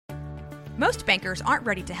Most bankers aren't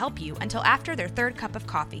ready to help you until after their third cup of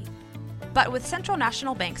coffee. But with Central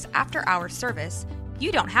National Bank's after-hours service,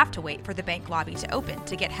 you don't have to wait for the bank lobby to open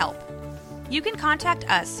to get help. You can contact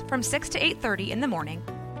us from 6 to 8:30 in the morning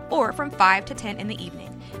or from 5 to 10 in the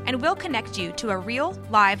evening, and we'll connect you to a real,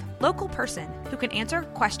 live, local person who can answer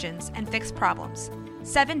questions and fix problems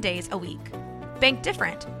 7 days a week. Bank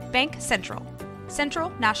different. Bank Central. Central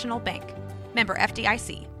National Bank. Member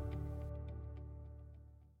FDIC.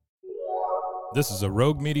 This is a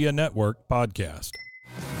Rogue Media Network podcast.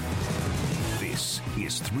 This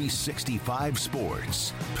is 365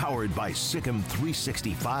 Sports, powered by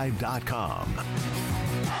SicEm365.com.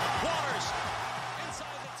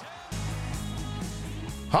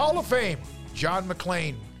 Hall of Fame, John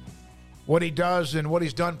McClain. What he does and what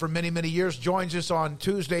he's done for many, many years, joins us on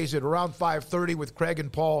Tuesdays at around 5:30 with Craig and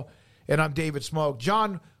Paul, and I'm David Smoke.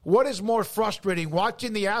 John, what is more frustrating,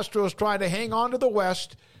 watching the Astros try to hang on to the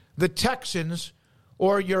West, the Texans,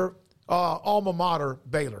 or your alma mater,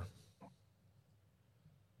 Baylor?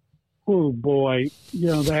 Oh, boy. You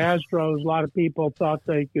know, the Astros, a lot of people thought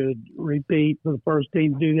they could repeat for the first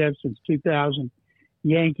team to do that since 2000.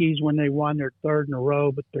 Yankees when they won their third in a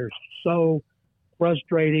row, but they're so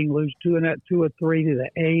frustrating. Lose 2 of 3 to the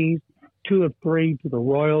A's, 2 of 3 to the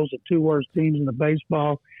Royals, the two worst teams in the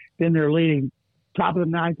baseball. Then they're leading top of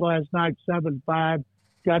the ninth last night, 7-5.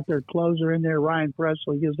 Got their closer in there. Ryan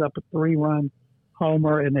Presley gives up a 3-run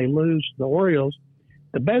homer, and they lose to the Orioles,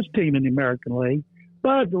 the best team in the American League.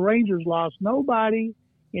 But the Rangers lost. Nobody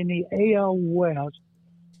in the AL West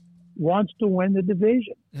wants to win the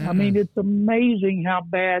division. I mean, it's amazing how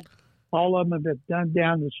bad all of them have done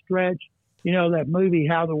down the stretch. You know, that movie,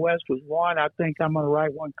 How the West Was Won, I think I'm going to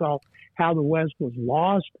write one called How the West Was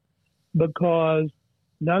Lost, because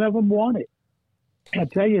none of them won it. I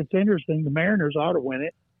tell you, it's interesting. The Mariners ought to win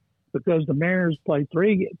it because the Mariners play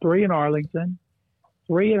three in Arlington,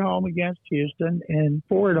 3 at home against Houston, and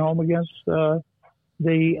 4 at home against the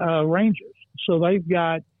Rangers. So they've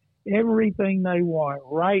got everything they want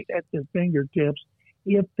right at their fingertips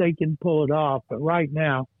if they can pull it off. But right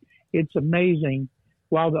now, it's amazing.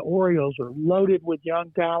 While the Orioles are loaded with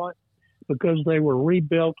young talent because they were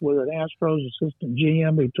rebuilt with an Astros assistant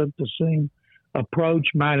GM who took the same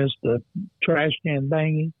approach minus the trash can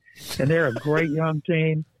banging. And they're a great young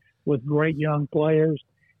team with great young players.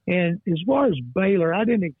 And as far as Baylor, I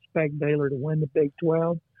didn't expect Baylor to win the Big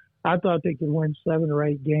 12. I thought they could win 7 or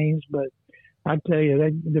 8 games, but I tell you,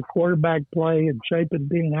 the quarterback play and Chapin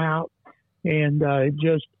being out, and it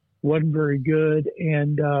just wasn't very good.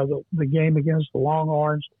 And the game against the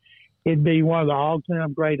Longhorns, it'd be one of the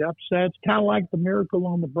all-time great upsets, kind of like the Miracle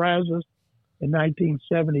on the Brazos in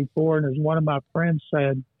 1974. And as one of my friends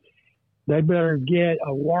said, they better get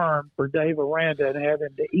a worm for Dave Aranda and have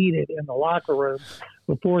him to eat it in the locker room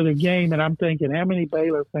before the game. And I'm thinking, how many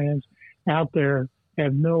Baylor fans out there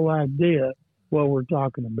have no idea what we're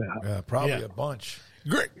talking about? Yeah, probably a bunch.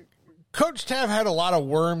 Great. Coach Tav had a lot of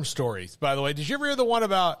worm stories, by the way. Did you ever hear the one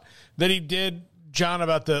about that he did, John,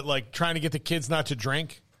 about the trying to get the kids not to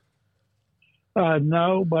drink?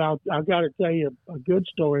 No, but I've got to tell you a good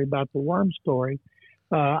story about the worm story.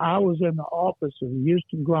 I was in the office of the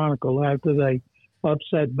Houston Chronicle after they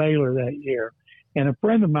upset Baylor that year. And a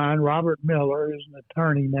friend of mine, Robert Miller, who's an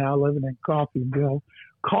attorney now living in Coffeyville,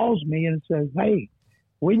 calls me and says, "Hey,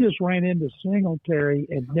 we just ran into Singletary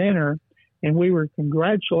at dinner, and we were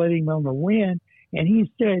congratulating him on the win. And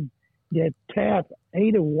he said that Taft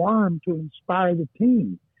ate a worm to inspire the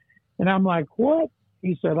team." And I'm like, "What?"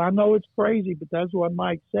 He said, "I know it's crazy, but that's what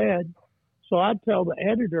Mike said." So I tell the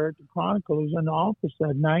editor at the Chronicle who's in the office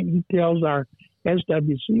that night, and he tells our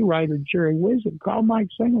SWC writer, Jerry Wizen, call Mike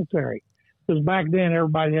Singletary. Because back then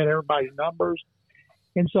everybody had everybody's numbers.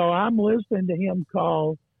 And so I'm listening to him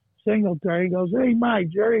call Singletary. He goes, "Hey, Mike,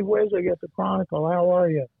 Jerry Wizen at the Chronicle. How are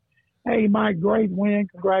you?" "Hey, Mike, great win.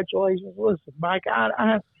 Congratulations." "Listen, Mike,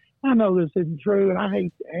 I know this isn't true, and I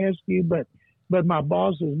hate to ask you, but my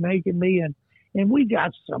boss is making me, and we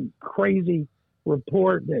got some crazy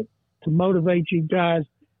report that to motivate you guys.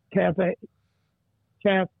 Taft,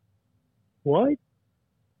 what?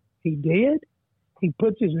 He did?" He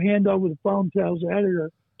puts his hand over the phone, tells the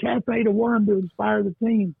editor, "Taft ate a worm to inspire the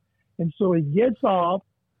team." And so he gets off,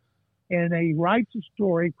 and he writes a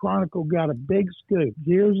story. Chronicle got a big scoop.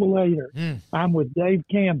 Years later, I'm with Dave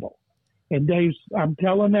Campbell. And I'm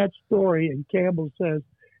telling that story, and Campbell says,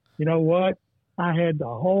 "You know what? I had the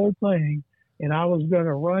whole thing, and I was going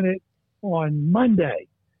to run it on Monday."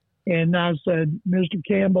 And I said, "Mr.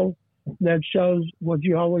 Campbell, that shows what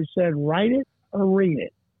you always said, write it or read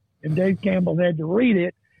it." And Dave Campbell had to read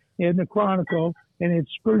it in the Chronicle, and it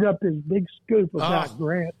screwed up his big scoop about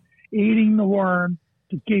Grant eating the worm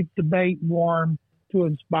to keep the bait warm to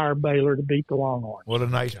inspire Baylor to beat the Longhorns. What a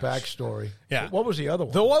nice backstory. Yeah. What was the other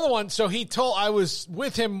one? The other one, so I was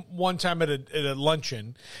with him one time at a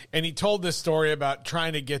luncheon, and he told this story about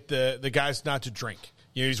trying to get the guys not to drink.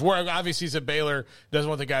 You know, he's worried, obviously he's at Baylor, doesn't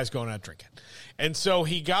want the guys going out drinking. And so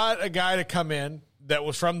he got a guy to come in that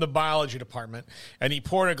was from the biology department, and he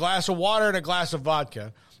poured a glass of water and a glass of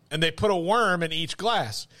vodka, and they put a worm in each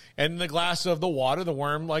glass. And in the glass of the water, the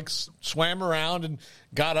worm swam around and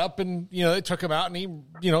got up, and they took him out, and he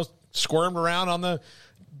squirmed around on the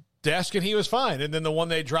desk, and he was fine. And then the one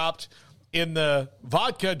they dropped in the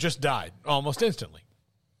vodka just died almost instantly.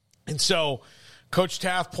 And so Coach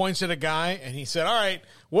Taft points at a guy, and he said, "All right,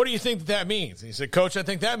 what do you think that means?" And he said, "Coach, I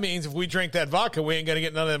think that means if we drink that vodka, we ain't going to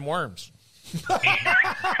get none of them worms." That's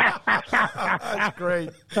great.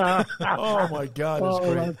 Oh my God, that's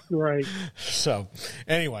great. That's great. So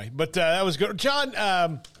anyway, but that was good, John.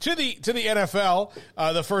 To the NFL,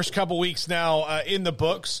 the first couple weeks now in the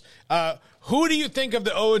books. Who do you think of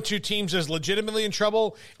the 0-2 teams is legitimately in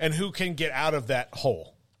trouble, and who can get out of that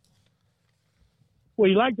hole? Well,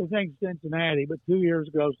 you like to think Cincinnati, but 2 years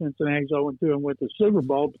ago, Cincinnati's 0-2 and went to the Super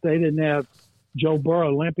Bowl, but they didn't have Joe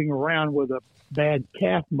Burrow limping around with a bad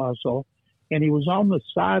calf muscle. And he was on the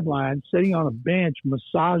sideline, sitting on a bench,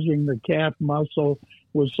 massaging the calf muscle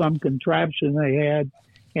with some contraption they had.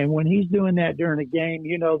 And when he's doing that during a game,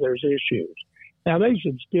 there's issues. Now, they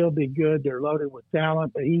should still be good. They're loaded with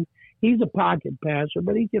talent, but he's a pocket passer,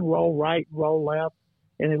 but he can roll right and roll left.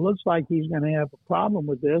 And it looks like he's going to have a problem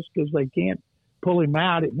with this because they can't pull him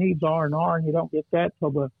out. It needs R&R, and you don't get that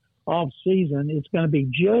till the off season. It's going to be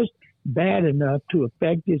just bad enough to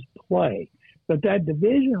affect his play. But that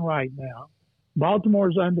division right now,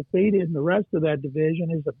 Baltimore's undefeated, and the rest of that division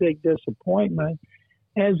is a big disappointment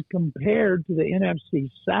as compared to the NFC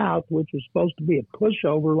South, which was supposed to be a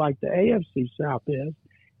pushover like the AFC South is,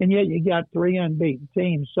 and yet you got 3 unbeaten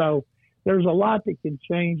teams. So there's a lot that can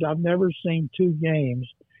change. I've never seen 2 games.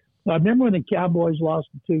 I remember when the Cowboys lost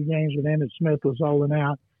the 2 games when Emmitt Smith was holding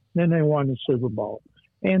out, then they won the Super Bowl.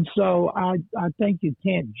 And so I think you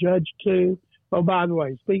can't judge 2. Oh, by the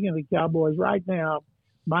way, speaking of the Cowboys, right now,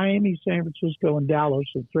 Miami, San Francisco, and Dallas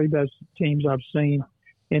are the 3 best teams I've seen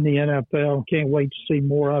in the NFL. Can't wait to see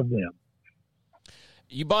more of them.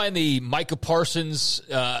 You buying the Micah Parsons?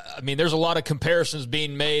 There's a lot of comparisons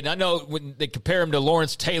being made. I know when they compare him to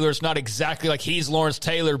Lawrence Taylor, it's not exactly like he's Lawrence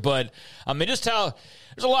Taylor, but just how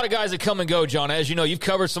there's a lot of guys that come and go, John. As you know, you've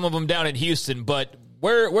covered some of them down in Houston, but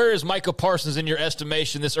where is Micah Parsons in your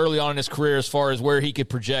estimation this early on in his career as far as where he could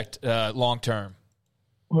project long term?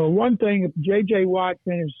 Well, one thing, if J.J. Watt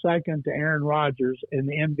finished second to Aaron Rodgers in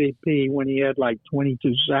the MVP when he had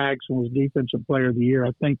 22 sacks and was Defensive Player of the Year,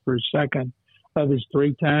 I think, for a second of his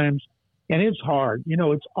 3 times. And it's hard.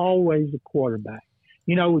 It's always the quarterback.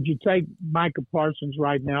 Would you take Micah Parsons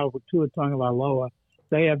right now over Tua Tagovailoa?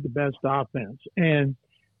 They have the best offense. And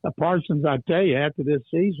Parsons, I tell you, after this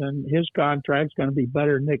season, his contract's going to be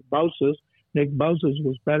better than Nick Bosa's. Nick Bosa's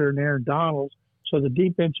was better than Aaron Donald's. So the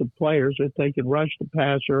defensive players, if they can rush the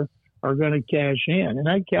passer, are going to cash in. And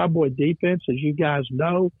that Cowboy defense, as you guys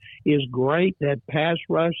know, is great. That pass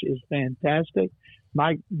rush is fantastic.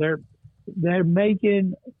 They're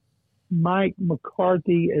making Mike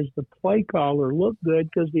McCarthy as the play caller look good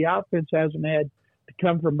because the offense hasn't had to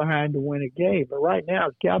come from behind to win a game. But right now,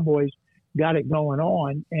 the Cowboys got it going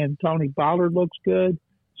on, and Tony Pollard looks good.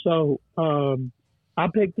 So I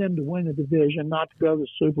picked them to win the division, not to go to the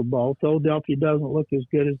Super Bowl. Philadelphia doesn't look as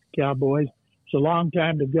good as the Cowboys. It's a long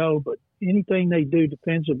time to go, but anything they do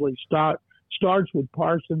defensively starts with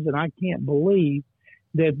Parsons, and I can't believe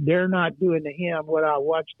that they're not doing to him what I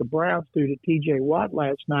watched the Browns do to T.J. Watt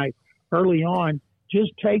last night early on.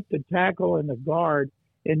 Just take the tackle and the guard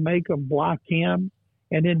and make them block him,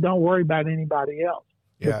 and then don't worry about anybody else.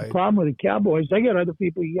 Yeah, but the problem with the Cowboys, they got other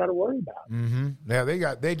people you got to worry about. Mm-hmm.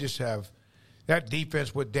 Yeah, they just have that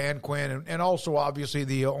defense with Dan Quinn and also obviously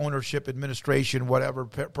the ownership, administration, whatever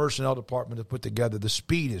personnel department to put together. The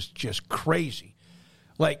speed is just crazy.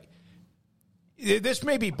 This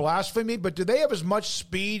may be blasphemy, but do they have as much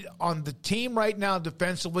speed on the team right now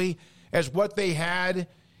defensively as what they had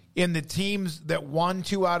in the teams that won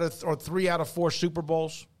 3 out of 4 Super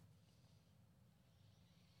Bowls?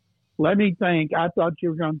 Let me think. I thought you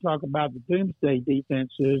were going to talk about the Doomsday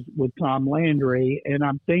defenses with Tom Landry, and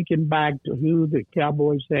I'm thinking back to who the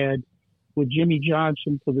Cowboys had with Jimmy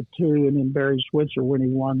Johnson for the 2 and then Barry Switzer when he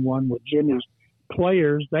won 1 with Jimmy's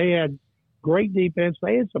players. They had great defense.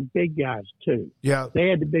 They had some big guys, too. Yeah. They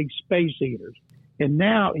had the big space eaters. And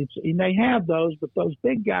now and they have those, but those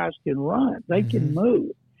big guys can run. They can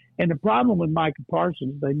move. And the problem with Micah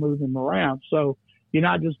Parsons, they move him around. So you're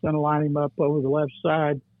not just going to line him up over the left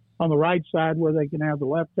side, on the right side where they can have the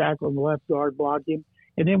left tackle and the left guard block him.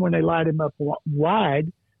 And then when they line him up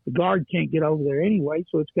wide, the guard can't get over there anyway,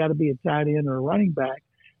 so it's got to be a tight end or a running back.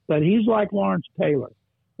 But he's like Lawrence Taylor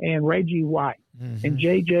and Reggie White and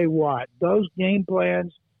J.J. Watt. Those game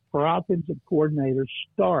plans for offensive coordinators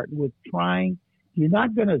start with trying – you're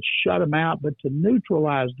not going to shut them out, but to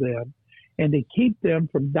neutralize them and to keep them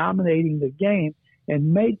from dominating the game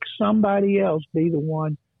and make somebody else be the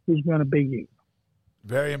one who's going to beat you.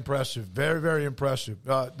 Very impressive. Very, very impressive.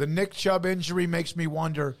 The Nick Chubb injury makes me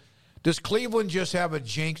wonder, does Cleveland just have a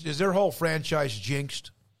jinx? Is their whole franchise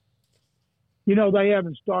jinxed? You know, they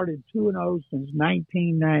haven't started 2-0 since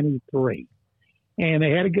 1993. And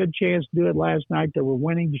they had a good chance to do it last night. They were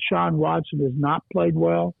winning. Deshaun Watson has not played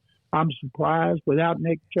well. I'm surprised. Without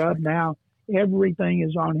Nick Chubb, now everything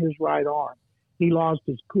is on his right arm. He lost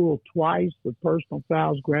his cool twice with personal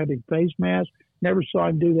fouls, grabbing face masks. Never saw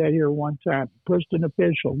him do that here one time. Pushed an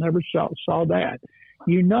official. Never saw that.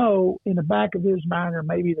 You know, in the back of his mind, or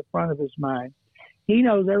maybe the front of his mind, he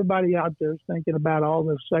knows everybody out there is thinking about all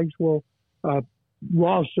the sexual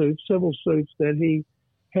lawsuits, civil suits that he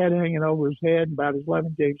had hanging over his head about his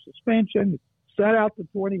 11-game suspension. Sat out the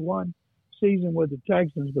 21 season with the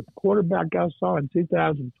Texans, but the quarterback I saw in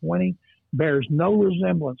 2020 bears no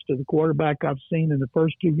resemblance to the quarterback I've seen in the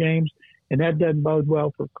first two games, and that doesn't bode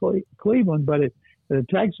well for Cleveland, but the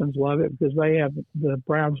Texans love it because they have the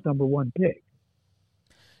Browns' number one pick.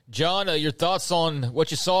 John, your thoughts on what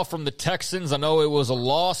you saw from the Texans? I know it was a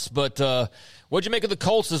loss, but what'd you make of the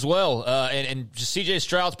Colts as well? And C.J.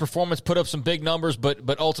 Stroud's performance put up some big numbers,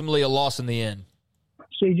 but ultimately a loss in the end.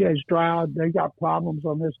 C.J. Stroud, they got problems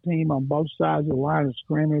on this team on both sides of the line of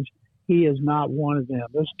scrimmage. He is not one of them.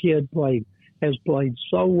 This kid has played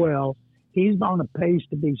so well. He's on a pace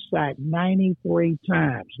to be sacked 93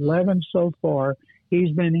 times, 11 so far.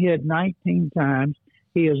 He's been hit 19 times.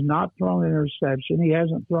 He has not thrown an interception. He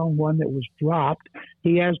hasn't thrown one that was dropped.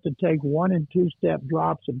 He has to take 1- and 2-step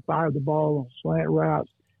drops and fire the ball on slant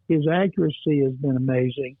routes. His accuracy has been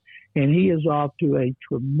amazing, and he is off to a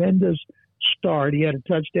tremendous start. He had a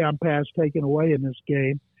touchdown pass taken away in this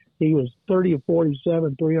game. He was 30 of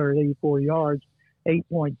 47, 384 yards,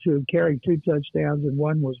 8.2, carried 2 touchdowns, and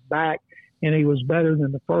one was back, and he was better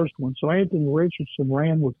than the first one. So Anthony Richardson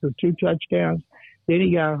ran for 2 touchdowns. Then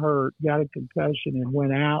he got hurt, got a concussion, and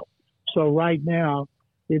went out. So right now,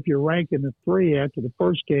 if you're ranking the 3 after the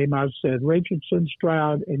first game, I said Richardson,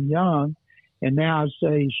 Stroud, and Young. And now I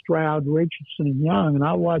say Stroud, Richardson, and Young. And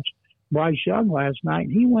I watched Bryce Young last night,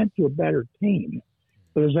 and he went to a better team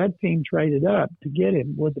because that team traded up to get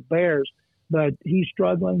him with the Bears. But he's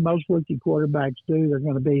struggling. Most rookie quarterbacks do. They're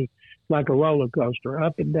going to be like a roller coaster,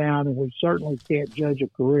 up and down, and we certainly can't judge a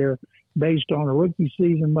career based on a rookie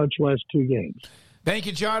season, much less 2 games. Thank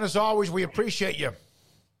you, John. As always, we appreciate you.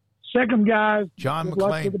 Second, guys. John Good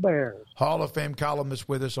luck McClain, to the Bears. Hall of Fame columnist,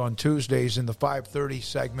 with us on Tuesdays in the 5:30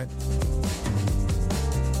 segment.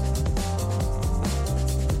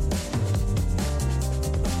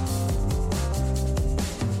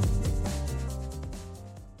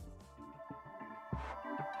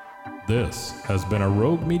 This has been a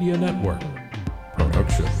Rogue Media Network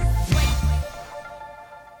production.